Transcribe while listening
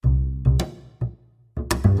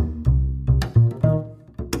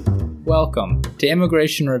Welcome to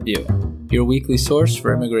Immigration Review, your weekly source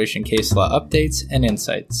for immigration case law updates and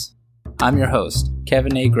insights. I'm your host,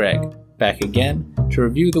 Kevin A. Gregg, back again to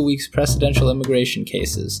review the week's precedential immigration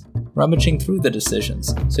cases, rummaging through the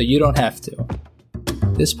decisions so you don't have to.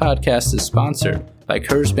 This podcast is sponsored by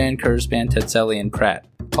Kurzban, Tetzelli & Pratt,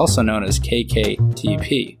 also known as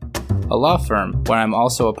KKTP, a law firm where I'm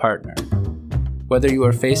also a partner. Whether you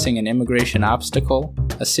are facing an immigration obstacle,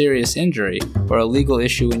 a serious injury, or a legal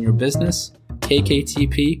issue in your business,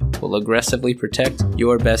 KKTP will aggressively protect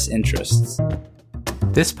your best interests.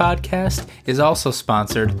 This podcast is also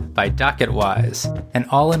sponsored by DocketWise, an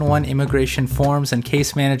all-in-one immigration forms and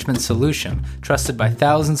case management solution trusted by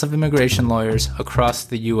thousands of immigration lawyers across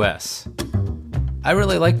the U.S. I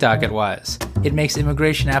really like DocketWise. It makes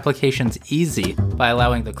immigration applications easy by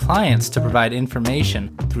allowing the clients to provide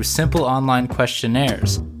information through simple online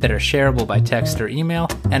questionnaires that are shareable by text or email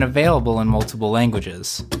and available in multiple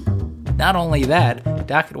languages. Not only that,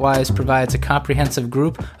 DocketWise provides a comprehensive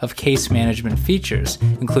group of case management features,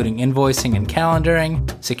 including invoicing and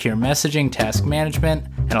calendaring, secure messaging, task management,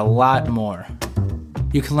 and a lot more.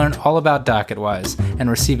 You can learn all about DocketWise and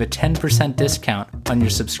receive a 10% discount on your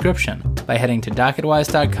subscription by heading to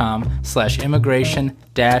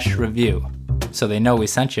docketwise.com/immigration-review, so they know we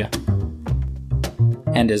sent you.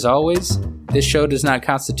 And as always, this show does not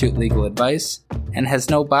constitute legal advice and has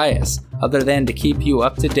no bias other than to keep you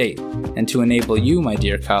up to date and to enable you, my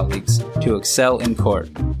dear colleagues, to excel in court.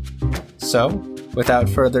 So, without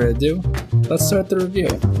further ado, let's start the review.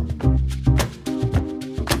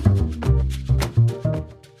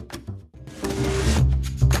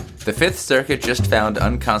 The Fifth Circuit just found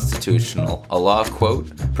unconstitutional a law,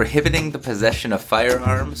 quote, prohibiting the possession of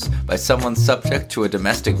firearms by someone subject to a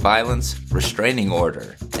domestic violence restraining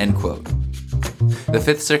order, end quote. The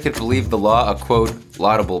Fifth Circuit believed the law a, quote,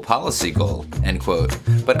 laudable policy goal, end quote,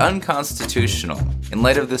 but unconstitutional in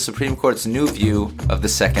light of the Supreme Court's new view of the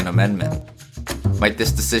Second Amendment. Might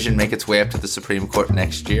this decision make its way up to the Supreme Court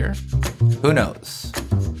next year? Who knows?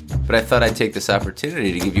 But I thought I'd take this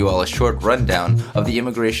opportunity to give you all a short rundown of the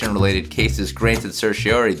immigration-related cases granted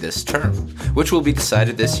certiorari this term, which will be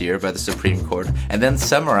decided this year by the Supreme Court and then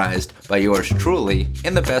summarized by yours truly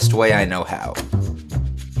in the best way I know how.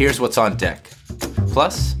 Here's what's on deck,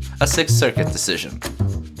 plus a Sixth Circuit decision.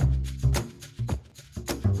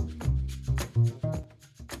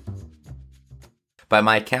 By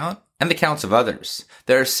my count, and the counts of others,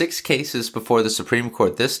 there are 6 cases before the Supreme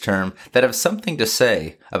Court this term that have something to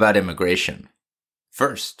say about immigration.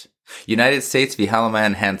 First, United States v.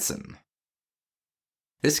 Halaman Hansen.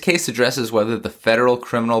 This case addresses whether the federal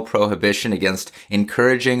criminal prohibition against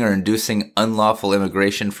encouraging or inducing unlawful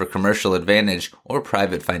immigration for commercial advantage or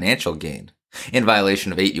private financial gain, in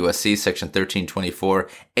violation of 8 U.S.C. Section 1324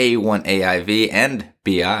 A1AIV and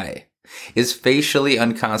BI, is facially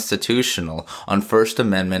unconstitutional on First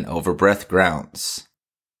Amendment overbreadth grounds.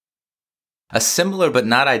 A similar but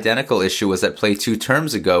not identical issue was at play 2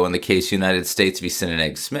 terms ago in the case United States v.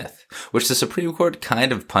 Sinaneg Smith, which the Supreme Court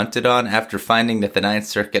kind of punted on after finding that the Ninth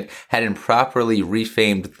Circuit had improperly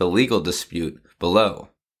refamed the legal dispute below.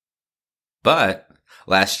 But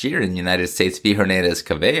last year in United States v.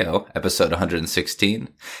 Hernandez-Cabello, episode 116,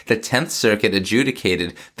 the 10th Circuit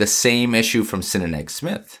adjudicated the same issue from Sinaneg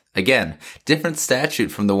Smith. Again, different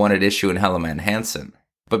statute from the one at issue in Halaman Hansen,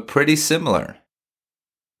 but pretty similar.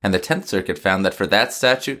 And the 10th Circuit found that for that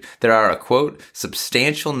statute, there are a, quote,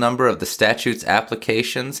 substantial number of the statute's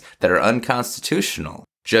applications that are unconstitutional,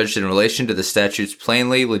 judged in relation to the statute's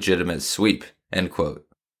plainly legitimate sweep, end quote.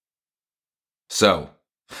 So,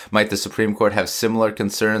 might the Supreme Court have similar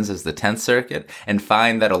concerns as the 10th Circuit and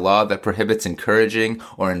find that a law that prohibits encouraging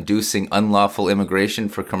or inducing unlawful immigration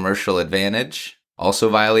for commercial advantage also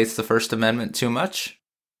violates the First Amendment too much?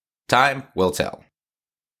 Time will tell.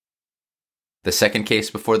 The second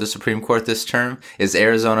case before the Supreme Court this term is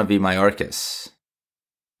Arizona v. Mayorkas.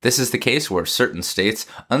 This is the case where certain states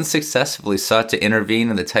unsuccessfully sought to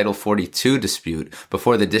intervene in the Title 42 dispute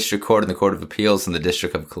before the District Court and the Court of Appeals in the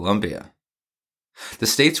District of Columbia. The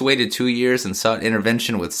states waited 2 years and sought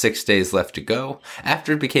intervention with 6 days left to go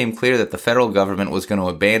after it became clear that the federal government was going to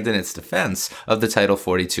abandon its defense of the Title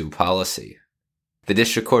 42 policy. The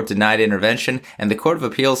District Court denied intervention and the Court of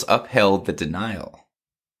Appeals upheld the denial.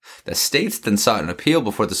 The states then sought an appeal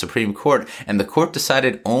before the Supreme Court, and the court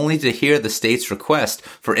decided only to hear the state's request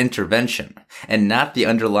for intervention, and not the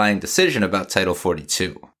underlying decision about Title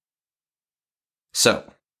 42.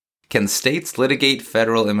 So, can states litigate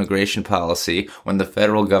federal immigration policy when the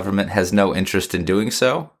federal government has no interest in doing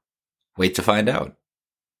so? Wait to find out.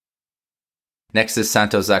 Next is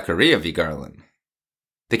Santos Zaccaria v. Garland.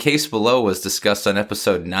 The case below was discussed on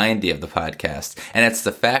episode 90 of the podcast, and it's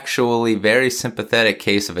the factually very sympathetic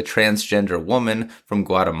case of a transgender woman from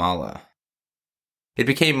Guatemala. It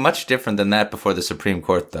became much different than that before the Supreme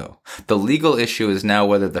Court, though. The legal issue is now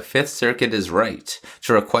whether the Fifth Circuit is right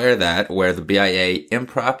to require that where the BIA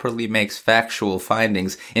improperly makes factual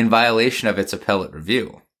findings in violation of its appellate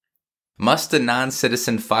review. Must a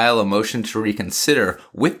non-citizen file a motion to reconsider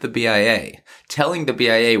with the BIA, telling the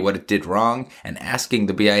BIA what it did wrong and asking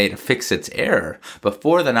the BIA to fix its error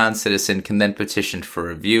before the non-citizen can then petition for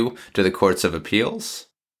review to the courts of appeals?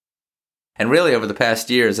 And really, over the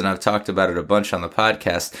past years, and I've talked about it a bunch on the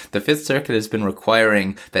podcast, the Fifth Circuit has been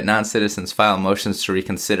requiring that non-citizens file motions to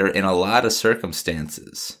reconsider in a lot of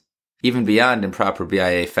circumstances, even beyond improper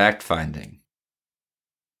BIA fact-finding.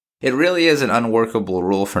 It really is an unworkable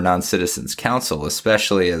rule for non-citizens counsel,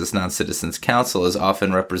 especially as non-citizens counsel is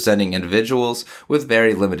often representing individuals with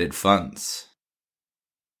very limited funds.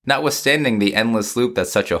 Notwithstanding the endless loop that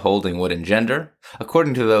such a holding would engender,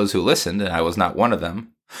 according to those who listened, and I was not one of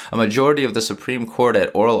them, a majority of the Supreme Court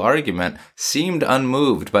at oral argument seemed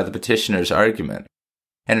unmoved by the petitioner's argument,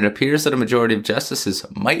 and it appears that a majority of justices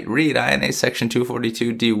might read INA Section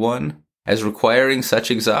 242 D1 as requiring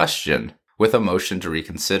such exhaustion with a motion to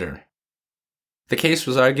reconsider. The case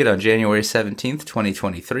was argued on January 17,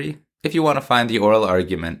 2023, if you want to find the oral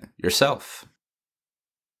argument yourself.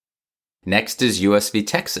 Next is U.S. v.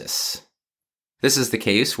 Texas. This is the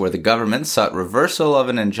case where the government sought reversal of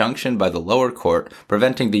an injunction by the lower court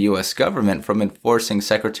preventing the U.S. government from enforcing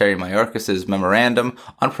Secretary Mayorkas's memorandum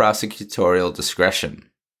on prosecutorial discretion.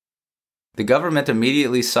 The government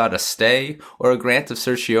immediately sought a stay or a grant of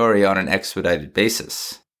certiorari on an expedited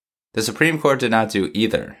basis. The Supreme Court did not do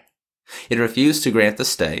either. It refused to grant the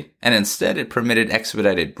stay, and instead it permitted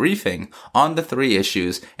expedited briefing on the three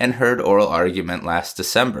issues and heard oral argument last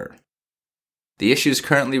December. The issues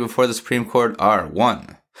currently before the Supreme Court are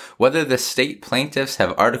 1. Whether the state plaintiffs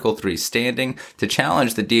have Article 3 standing to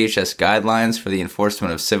challenge the DHS guidelines for the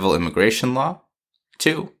enforcement of civil immigration law.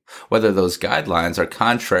 2. Whether those guidelines are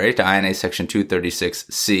contrary to INA Section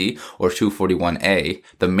 236C or 241A,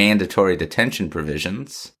 the mandatory detention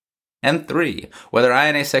provisions. And 3. Whether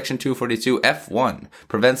INA Section 242F1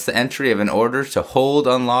 prevents the entry of an order to hold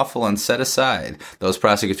unlawful and set aside those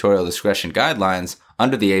prosecutorial discretion guidelines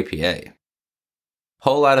under the APA.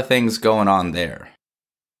 Whole lot of things going on there.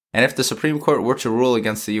 And if the Supreme Court were to rule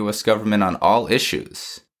against the U.S. government on all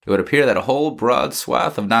issues, it would appear that a whole broad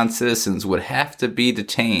swath of non-citizens would have to be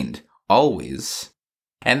detained, always,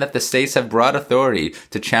 and that the states have broad authority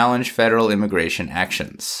to challenge federal immigration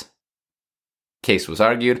actions. Case was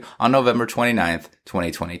argued on November 29,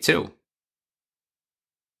 2022.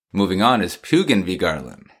 Moving on is Pugin v.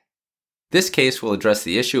 Garland. This case will address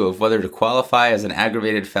the issue of whether to qualify as an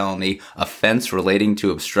aggravated felony offense relating to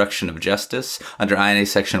obstruction of justice under INA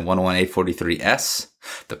Section 101A43S.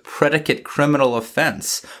 The predicate criminal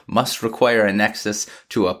offense must require a nexus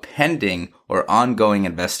to a pending or ongoing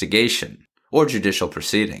investigation or judicial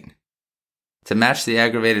proceeding. To match the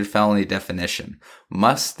aggravated felony definition,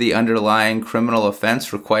 must the underlying criminal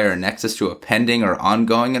offense require a nexus to a pending or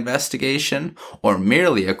ongoing investigation, or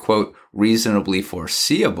merely a, quote, reasonably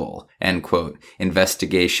foreseeable, end quote,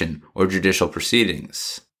 investigation or judicial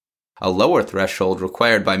proceedings? A lower threshold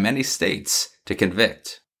required by many states to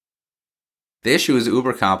convict. The issue is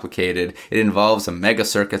uber complicated. It involves a mega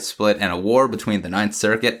circuit split and a war between the Ninth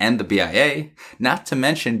Circuit and the BIA, not to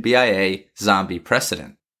mention BIA zombie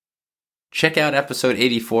precedent. Check out episode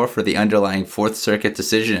 84 for the underlying Fourth Circuit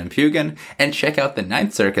decision in Pugin, and check out the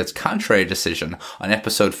Ninth Circuit's contrary decision on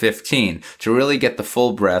episode 15 to really get the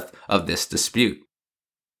full breadth of this dispute.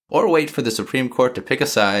 Or wait for the Supreme Court to pick a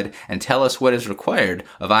side and tell us what is required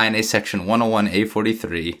of INA Section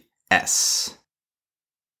 101A43S.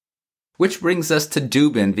 Which brings us to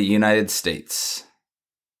Dubin v. United States.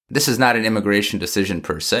 This is not an immigration decision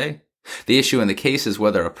per se. The issue in the case is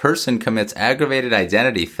whether a person commits aggravated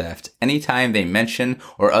identity theft anytime they mention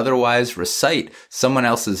or otherwise recite someone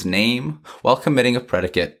else's name while committing a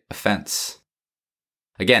predicate offense.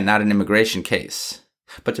 Again, not an immigration case,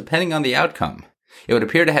 but depending on the outcome, it would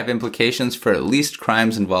appear to have implications for at least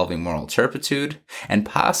crimes involving moral turpitude, and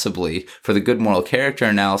possibly for the good moral character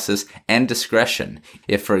analysis and discretion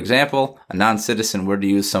if, for example, a non-citizen were to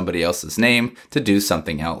use somebody else's name to do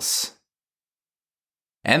something else.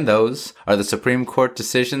 And those are the Supreme Court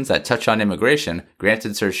decisions that touch on immigration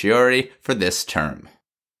granted certiorari for this term.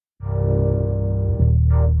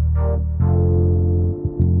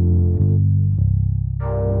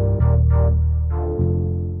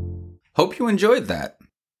 Hope you enjoyed that.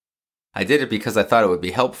 I did it because I thought it would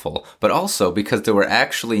be helpful, but also because there were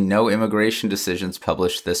actually no immigration decisions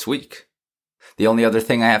published this week. The only other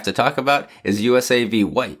thing I have to talk about is USA v.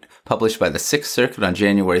 White, published by the Sixth Circuit on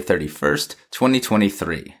January 31st,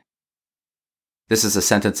 2023. This is a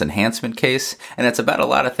sentence enhancement case, and it's about a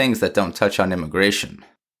lot of things that don't touch on immigration.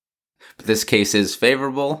 But this case is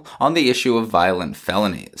favorable on the issue of violent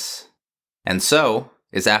felonies, and so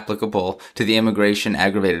is applicable to the immigration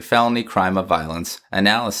aggravated felony crime of violence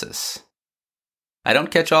analysis. I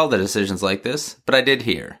don't catch all the decisions like this, but I did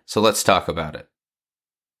here, so let's talk about it.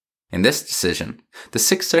 In this decision, the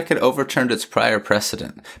Sixth Circuit overturned its prior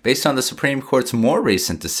precedent based on the Supreme Court's more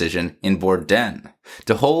recent decision in Bourdain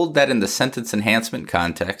to hold that in the sentence enhancement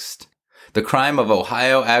context, the crime of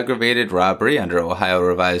Ohio aggravated robbery under Ohio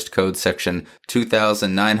Revised Code Section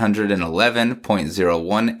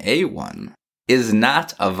 2911.01A1 is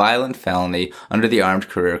not a violent felony under the Armed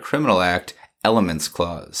Career Criminal Act Elements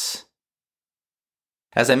Clause.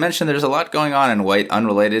 As I mentioned, there's a lot going on in White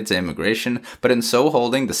unrelated to immigration, but in so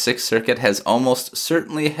holding, the Sixth Circuit has almost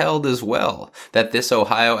certainly held as well that this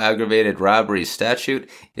Ohio aggravated robbery statute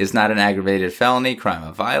is not an aggravated felony crime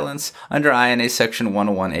of violence under INA Section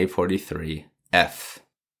 101A43F.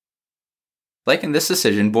 Like in this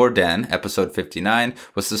decision, Bourdain, Episode 59,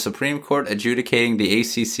 was the Supreme Court adjudicating the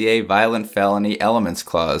ACCA Violent Felony Elements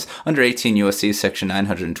Clause under 18 U.S.C. Section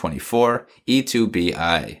 924,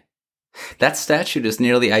 E2BI. That statute is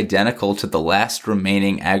nearly identical to the last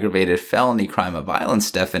remaining aggravated felony crime of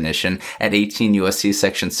violence definition at 18 U.S.C.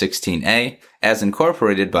 Section 16A, as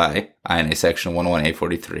incorporated by INA Section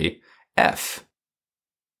 101A43F.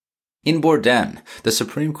 In Bourdain, the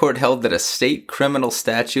Supreme Court held that a state criminal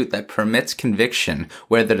statute that permits conviction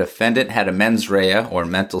where the defendant had a mens rea or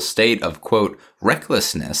mental state of, quote,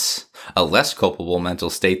 recklessness, a less culpable mental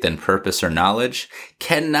state than purpose or knowledge,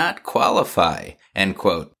 cannot qualify, end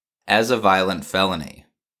quote, as a violent felony.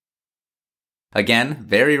 Again,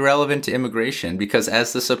 very relevant to immigration because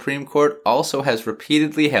as the Supreme Court also has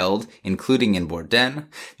repeatedly held, including in Bourdain,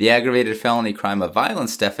 the aggravated felony crime of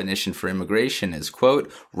violence definition for immigration is, quote,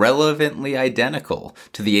 relevantly identical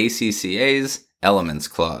to the ACCA's Elements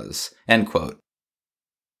Clause, end quote.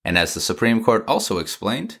 And as the Supreme Court also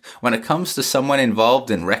explained, when it comes to someone involved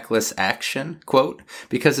in reckless action, quote,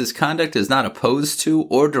 because his conduct is not opposed to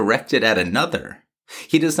or directed at another,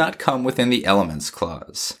 he does not come within the Elements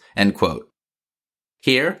Clause, end quote.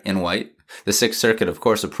 Here, in White, the Sixth Circuit of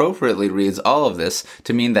course appropriately reads all of this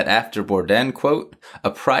to mean that after Bourdain, quote, a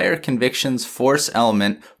prior conviction's force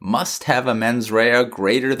element must have a mens rea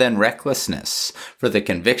greater than recklessness for the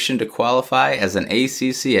conviction to qualify as an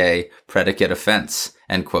ACCA predicate offense,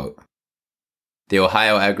 end quote. The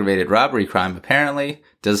Ohio aggravated robbery crime apparently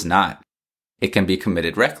does not. It can be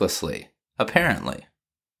committed recklessly, apparently.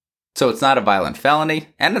 So it's not a violent felony,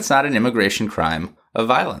 and it's not an immigration crime of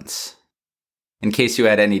violence. In case you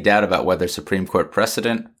had any doubt about whether Supreme Court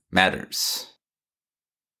precedent matters.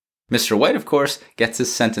 Mr. White, of course, gets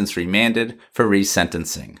his sentence remanded for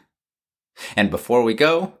resentencing. And before we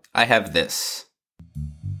go, I have this.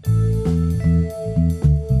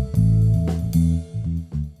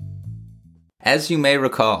 As you may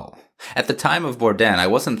recall, at the time of Bourdain, I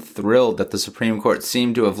wasn't thrilled that the Supreme Court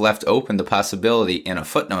seemed to have left open the possibility, in a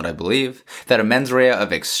footnote I believe, that a mens rea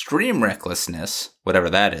of extreme recklessness, whatever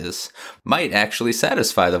that is, might actually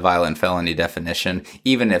satisfy the violent felony definition,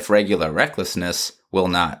 even if regular recklessness will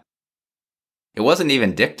not. It wasn't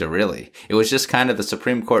even dicta, really. It was just kind of the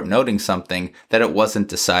Supreme Court noting something that it wasn't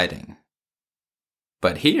deciding.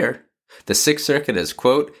 But here, the Sixth Circuit has,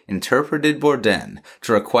 quote, interpreted Bourdain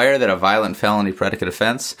to require that a violent felony predicate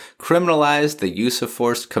offense criminalize the use of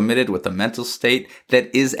force committed with a mental state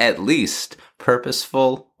that is at least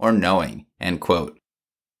purposeful or knowing, end quote.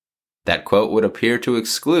 That quote would appear to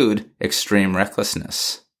exclude extreme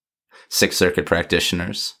recklessness. Sixth Circuit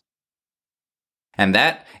practitioners. And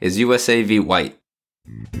that is USA v. White.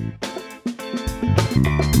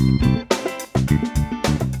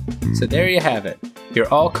 So there you have it.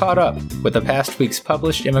 You're all caught up with the past week's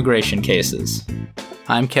published immigration cases.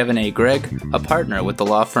 I'm Kevin A. Gregg, a partner with the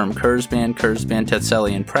law firm Kurzban,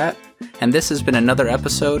 Tetzeli & Pratt, and this has been another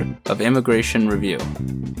episode of Immigration Review.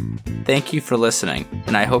 Thank you for listening,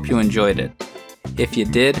 and I hope you enjoyed it. If you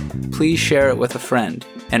did, please share it with a friend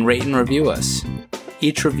and rate and review us.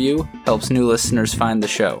 Each review helps new listeners find the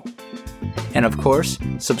show. And of course,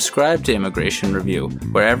 subscribe to Immigration Review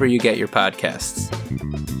wherever you get your podcasts.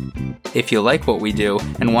 If you like what we do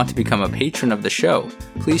and want to become a patron of the show,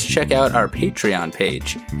 please check out our Patreon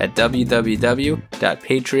page at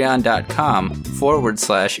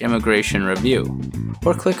www.patreon.com/Immigration Review,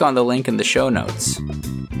 or click on the link in the show notes.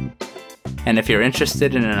 And if you're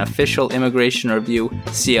interested in an official Immigration Review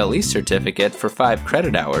CLE certificate for 5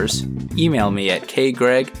 credit hours, email me at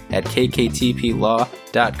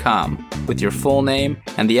kgreg@kktplaw.com with your full name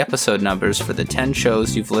and the episode numbers for the 10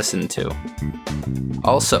 shows you've listened to.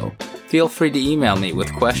 Also, feel free to email me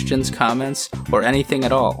with questions, comments, or anything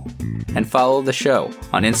at all. And follow the show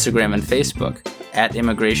on Instagram and Facebook at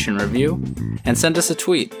Immigration Review, and send us a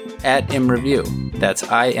tweet at ImReview. That's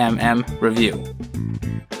IMM Review.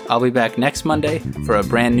 I'll be back next Monday for a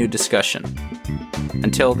brand new discussion.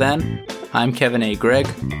 Until then, I'm Kevin A. Gregg,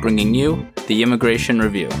 bringing you the Immigration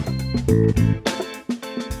Review.